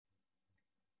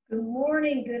Good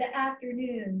morning, good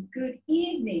afternoon, good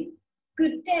evening,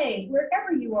 good day,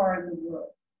 wherever you are in the world.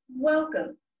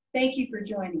 Welcome. Thank you for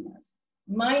joining us.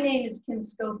 My name is Kim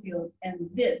Schofield, and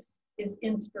this is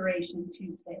Inspiration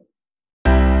Tuesdays.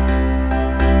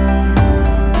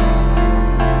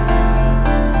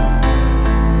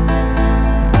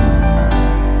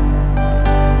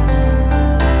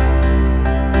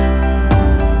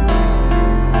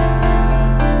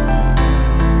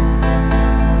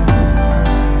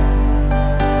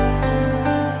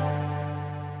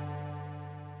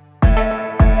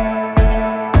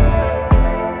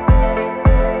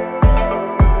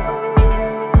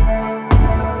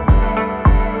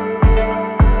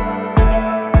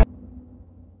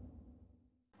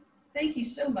 Thank you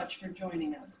so much for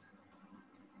joining us.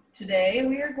 Today,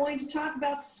 we are going to talk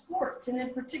about sports, and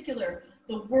in particular,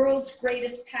 the world's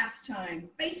greatest pastime,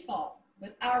 baseball,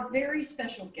 with our very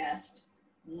special guest,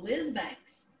 Liz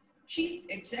Banks, Chief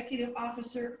Executive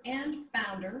Officer and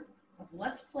founder of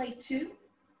Let's Play 2,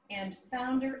 and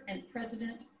founder and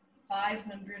president,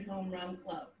 500 Home Run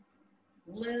Club.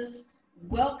 Liz,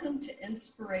 welcome to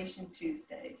Inspiration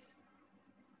Tuesdays.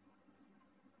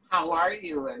 How are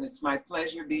you? And it's my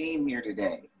pleasure being here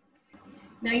today.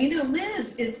 Now, you know,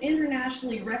 Liz is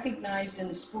internationally recognized in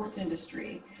the sports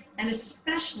industry, and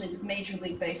especially with Major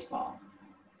League Baseball.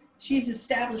 She's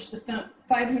established the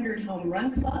 500 Home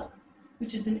Run Club,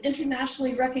 which is an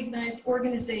internationally recognized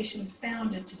organization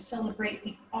founded to celebrate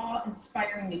the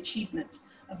awe-inspiring achievements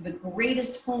of the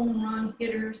greatest home run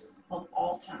hitters of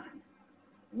all time.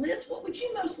 Liz, what would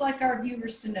you most like our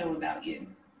viewers to know about you?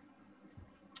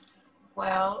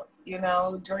 Well, you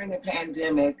know, during the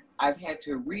pandemic, I've had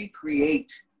to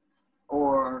recreate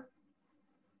or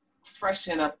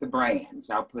freshen up the brands,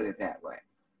 I'll put it that way.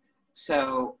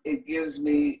 So it gives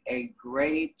me a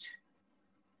great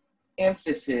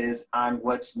emphasis on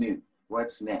what's new,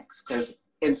 what's next. Because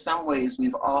in some ways,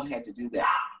 we've all had to do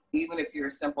that. Even if you're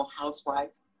a simple housewife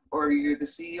or you're the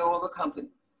CEO of a company,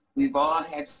 we've all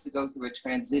had to go through a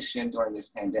transition during this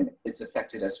pandemic. It's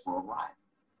affected us worldwide.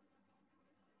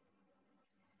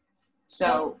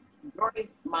 So during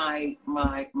my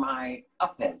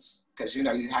upends, because you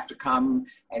know you have to come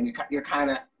and you're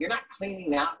not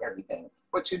cleaning out everything.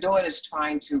 What you're doing is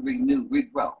trying to renew,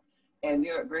 regrow, and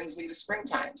you know it brings me to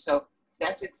springtime. So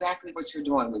that's exactly what you're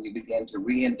doing when you begin to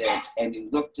reinvent and you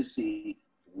look to see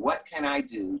what can I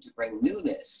do to bring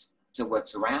newness to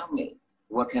what's around me.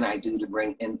 What can I do to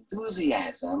bring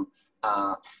enthusiasm,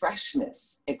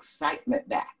 freshness, excitement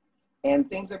back? And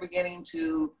things are beginning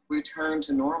to return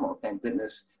to normal, thank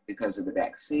goodness, because of the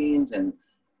vaccines. And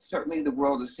certainly the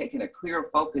world is taking a clear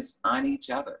focus on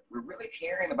each other. We're really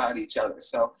caring about each other.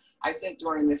 So I think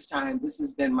during this time, this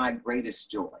has been my greatest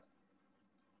joy.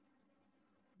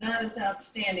 That is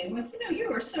outstanding. Well, you know,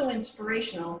 you are so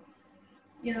inspirational.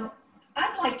 You know,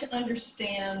 I'd like to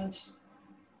understand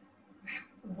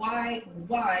why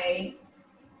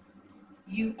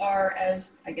you are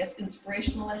as, I guess,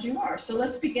 inspirational as you are. So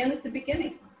let's begin at the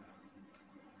beginning.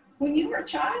 When you were a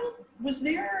child, was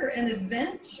there an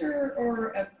event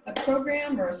or a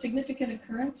program or a significant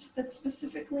occurrence that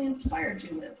specifically inspired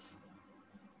you, Liz?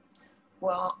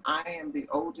 Well, I am the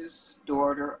oldest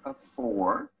daughter of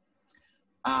 4.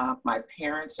 My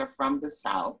parents are from the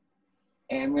South.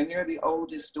 And when you're the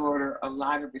oldest daughter, a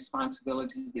lot of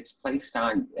responsibility gets placed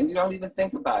on you. And you don't even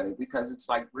think about it because it's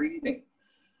like breathing.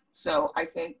 So I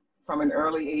think from an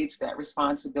early age, that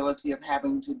responsibility of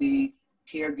having to be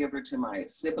caregiver to my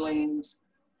siblings.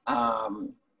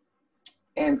 And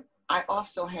I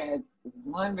also had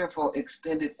wonderful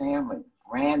extended family,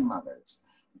 grandmothers,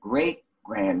 great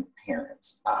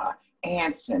grandparents,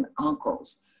 aunts and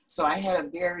uncles. So I had a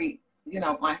very, you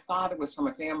know, my father was from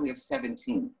a family of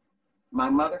 17. My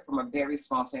mother from a very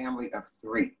small family of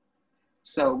 3.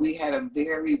 So we had a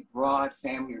very broad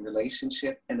family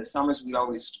relationship. In the summers, we'd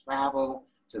always travel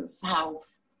to the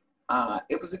South.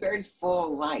 It was a very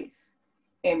full life.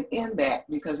 And in that,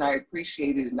 because I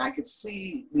appreciated it and I could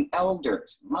see the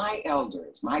elders, my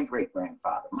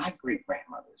great-grandfather, my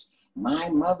great-grandmothers, my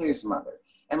mother's mother.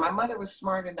 And my mother was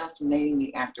smart enough to name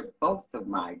me after both of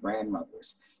my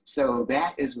grandmothers. So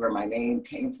that is where my name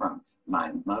came from,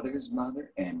 my mother's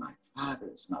mother and my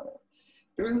father's mother.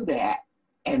 Through that,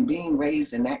 and being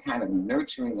raised in that kind of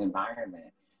nurturing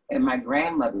environment, and my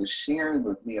grandmothers sharing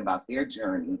with me about their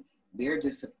journey, their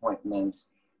disappointments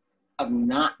of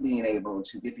not being able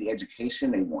to get the education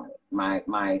they wanted.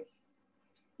 My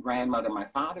grandmother, my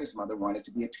father's mother, wanted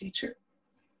to be a teacher.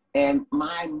 And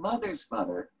my mother's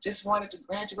mother just wanted to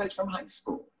graduate from high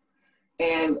school.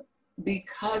 And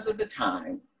because of the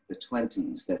time, the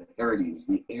 20s, the 30s,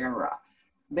 the era,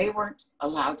 they weren't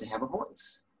allowed to have a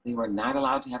voice. They were not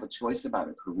allowed to have a choice about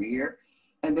a career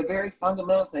and the very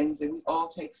fundamental things that we all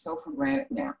take so for granted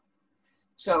now.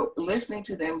 So listening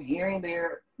to them, hearing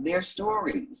their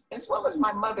stories, as well as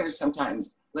my mother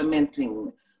sometimes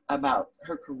lamenting about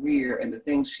her career and the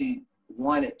things she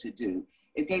wanted to do,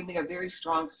 it gave me a very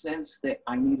strong sense that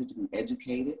I needed to be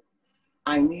educated.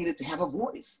 I needed to have a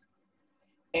voice.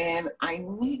 And I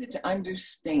needed to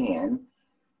understand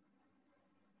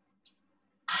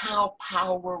how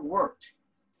power worked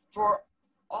for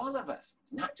all of us,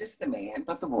 not just the man,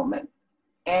 but the woman.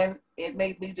 And it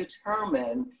made me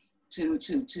determined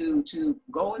to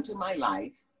go into my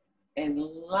life and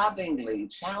lovingly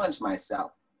challenge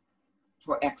myself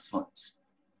for excellence.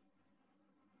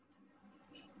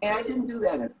 And I didn't do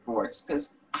that in sports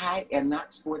because I am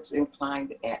not sports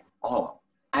inclined at all.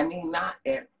 I mean, not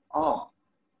at all,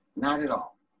 not at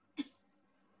all.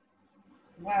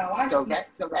 Wow. So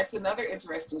that's another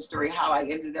interesting story, how I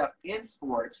ended up in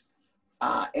sports,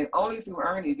 and only through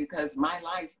Ernie, because my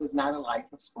life was not a life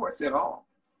of sports at all.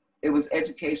 It was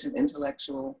education,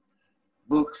 intellectual,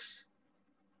 books.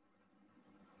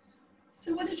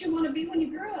 So what did you want to be when you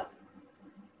grew up?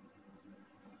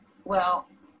 Well,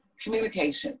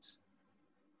 communications,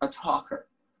 a talker,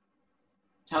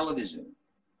 television,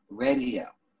 radio.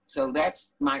 So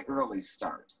that's my early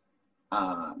start,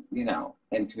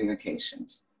 in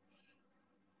communications.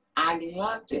 I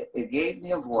loved it. It gave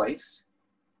me a voice.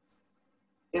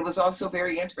 It was also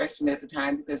very interesting at the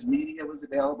time because media was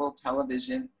available,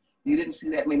 television. You didn't see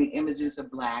that many images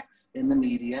of Blacks in the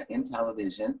media, in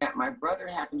television. My brother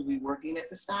happened to be working at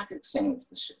the stock exchange,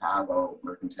 the Chicago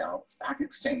Mercantile Stock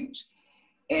Exchange.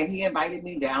 And he invited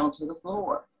me down to the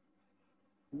floor.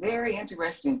 Very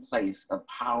interesting place of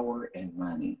power and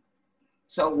money.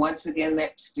 So once again,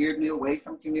 that steered me away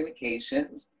from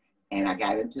communications and I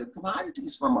got into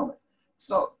commodities for a moment.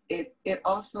 So it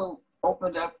also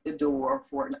opened up the door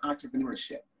for an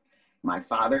entrepreneurship. My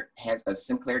father had a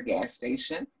Sinclair gas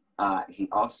station. He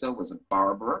also was a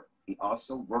barber. He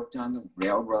also worked on the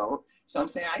railroad. So I'm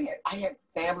saying I had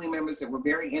family members that were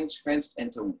very entrenched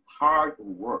into hard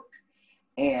work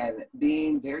and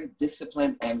being very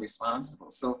disciplined and responsible.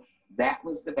 So that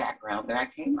was the background that I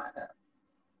came out of.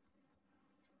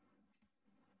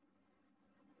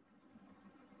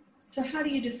 So how do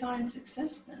you define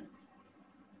success then?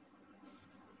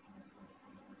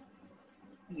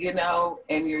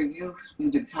 In your youth, you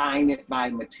define it by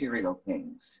material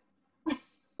things.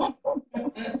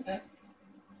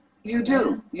 You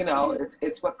do,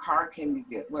 it's what car can you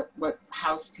get, what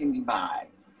house can you buy?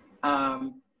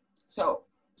 So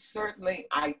certainly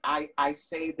I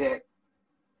say that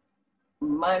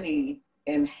money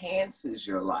enhances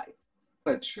your life,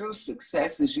 but true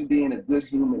success is you being a good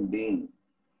human being,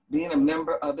 being a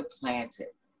member of the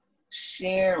planet,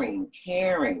 sharing,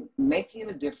 caring, making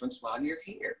a difference while you're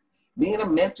here, being a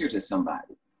mentor to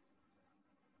somebody.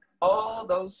 All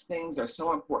those things are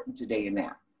so important today and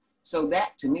now. So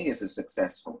that to me is a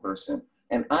successful person,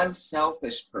 an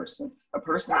unselfish person, a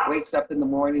person that wakes up in the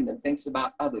morning and thinks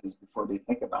about others before they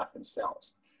think about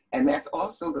themselves. And that's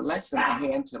also the lesson I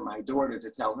hand to my daughter to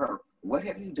tell her, what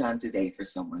have you done today for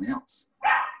someone else?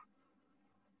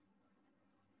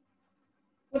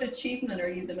 What achievement are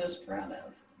you the most proud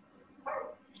of?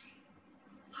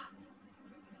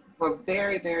 For a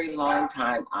very, very long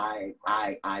time,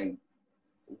 I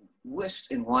wished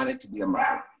and wanted to be a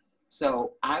mother.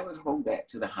 So I would hold that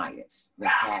to the highest, the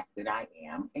fact that I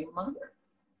am a mother.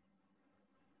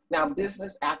 Now,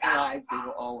 business accolades, they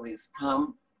will always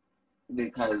come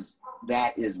because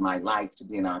that is my life, to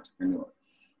be an entrepreneur.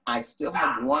 I still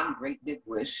have one great big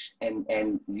wish, and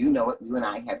you know it, you and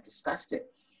I have discussed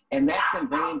it, and that's in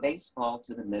bringing baseball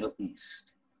to the Middle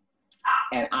East.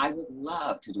 And I would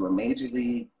love to do a major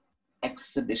league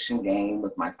exhibition game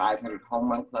with my 500 Home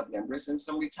Run Club members and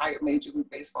some retired Major League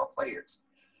Baseball players.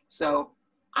 So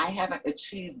I haven't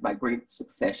achieved my great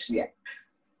success yet.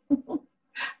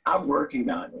 I'm working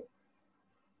on it.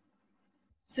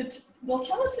 So, well,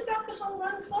 tell us about the Home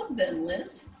Run Club then,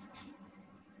 Liz.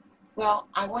 Well,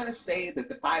 I want to say that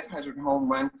the 500 Home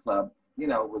Run Club,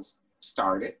 was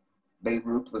started. Babe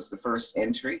Ruth was the first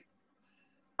entry.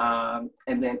 And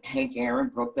then Hank Aaron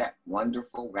broke that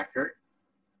wonderful record.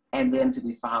 And then to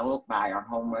be followed by our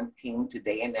home run king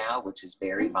today and now, which is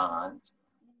Barry Bonds.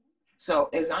 So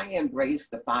as I embrace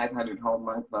the 500 Home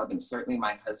Run Club, and certainly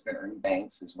my husband, Ernie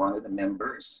Banks, is one of the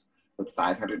members with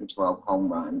 512 home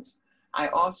runs, I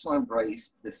also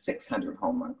embrace the 600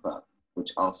 Home Run Club,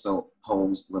 which also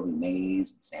holds Willie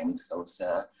Mays and Sammy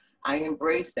Sosa. I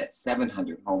embrace that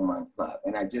 700 Home Run Club.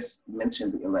 And I just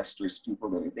mentioned the illustrious people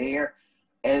that are there.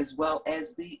 as well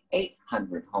as the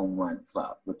 800 Home Run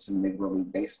Club with some Negro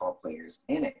League Baseball players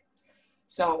in it.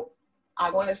 So I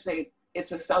want to say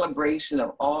it's a celebration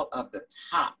of all of the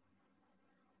top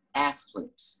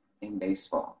athletes in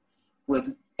baseball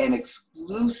with an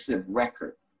exclusive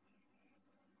record.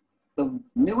 The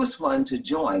newest one to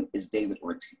join is David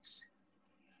Ortiz.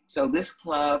 So this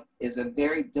club is a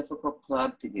very difficult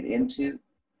club to get into,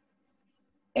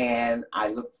 and I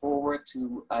look forward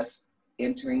to us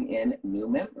entering in new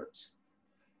members.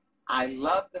 I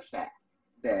love the fact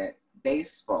that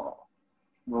baseball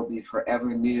will be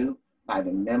forever new by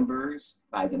the members,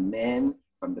 by the men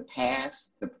from the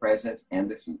past, the present, and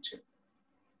the future.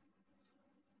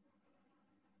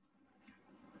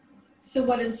 So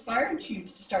what inspired you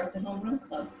to start the Home Run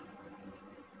Club?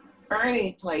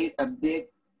 Ernie played a big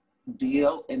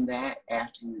deal in that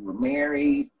after we were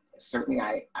married. Certainly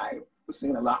I was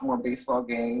seeing a lot more baseball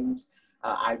games.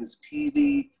 I was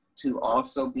privy to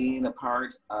also being a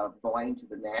part of going to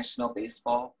the National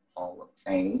Baseball Hall of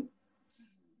Fame.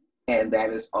 And that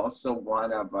is also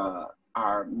one of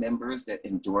our members that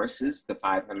endorses the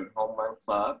 500 Home Run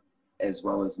Club, as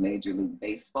well as Major League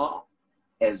Baseball,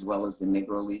 as well as the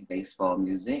Negro League Baseball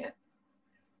Museum.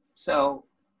 So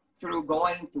through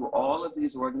going through all of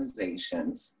these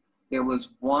organizations, there was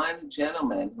one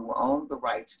gentleman who owned the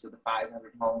rights to the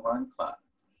 500 Home Run Club.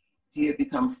 He had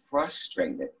become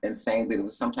frustrated and saying that it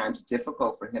was sometimes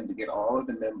difficult for him to get all of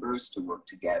the members to work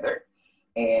together,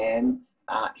 and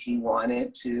he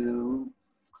wanted to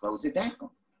close it down.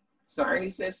 So Ernie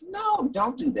says, no,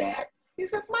 don't do that. He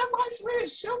says, my wife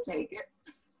Liz, she'll take it.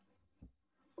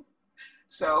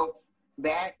 So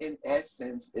that in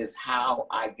essence is how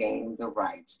I gained the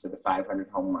rights to the 500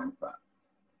 Home Run Club.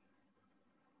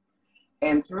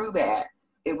 And through that,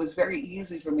 it was very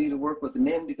easy for me to work with the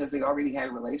men because they already had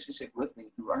a relationship with me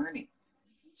through Ernie.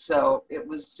 So it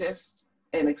was just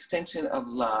an extension of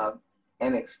love,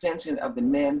 an extension of the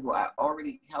men who I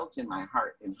already held in my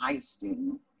heart in high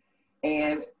esteem.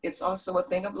 And it's also a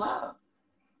thing of love.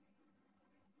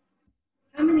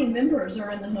 How many members are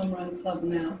in the Home Run Club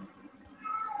now?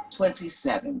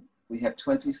 27. We have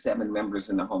 27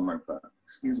 members in the Home Run Club.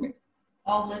 Excuse me.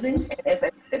 All living? And as I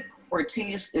said,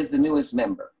 Ortiz is the newest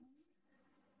member.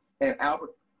 And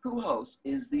Albert Pujols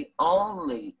is the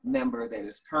only member that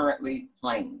is currently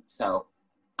playing. So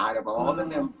out of all the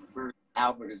members,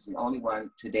 Albert is the only one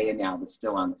today and now that's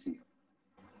still on the field.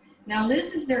 Now,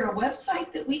 Liz, is there a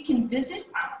website that we can visit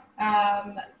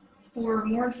for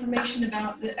more information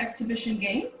about the exhibition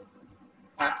game?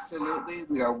 Absolutely.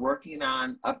 We are working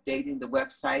on updating the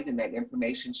website, and that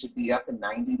information should be up in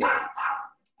 90 days.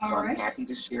 So I'm happy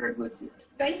to share it with you.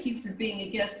 Thank you for being a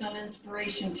guest on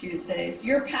Inspiration Tuesdays.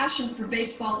 Your passion for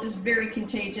baseball is very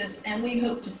contagious, and we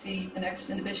hope to see an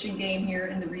exhibition game here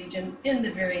in the region in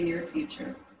the very near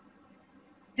future.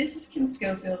 This is Kim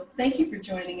Schofield. Thank you for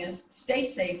joining us. Stay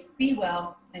safe, be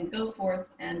well, and go forth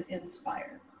and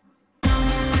inspire.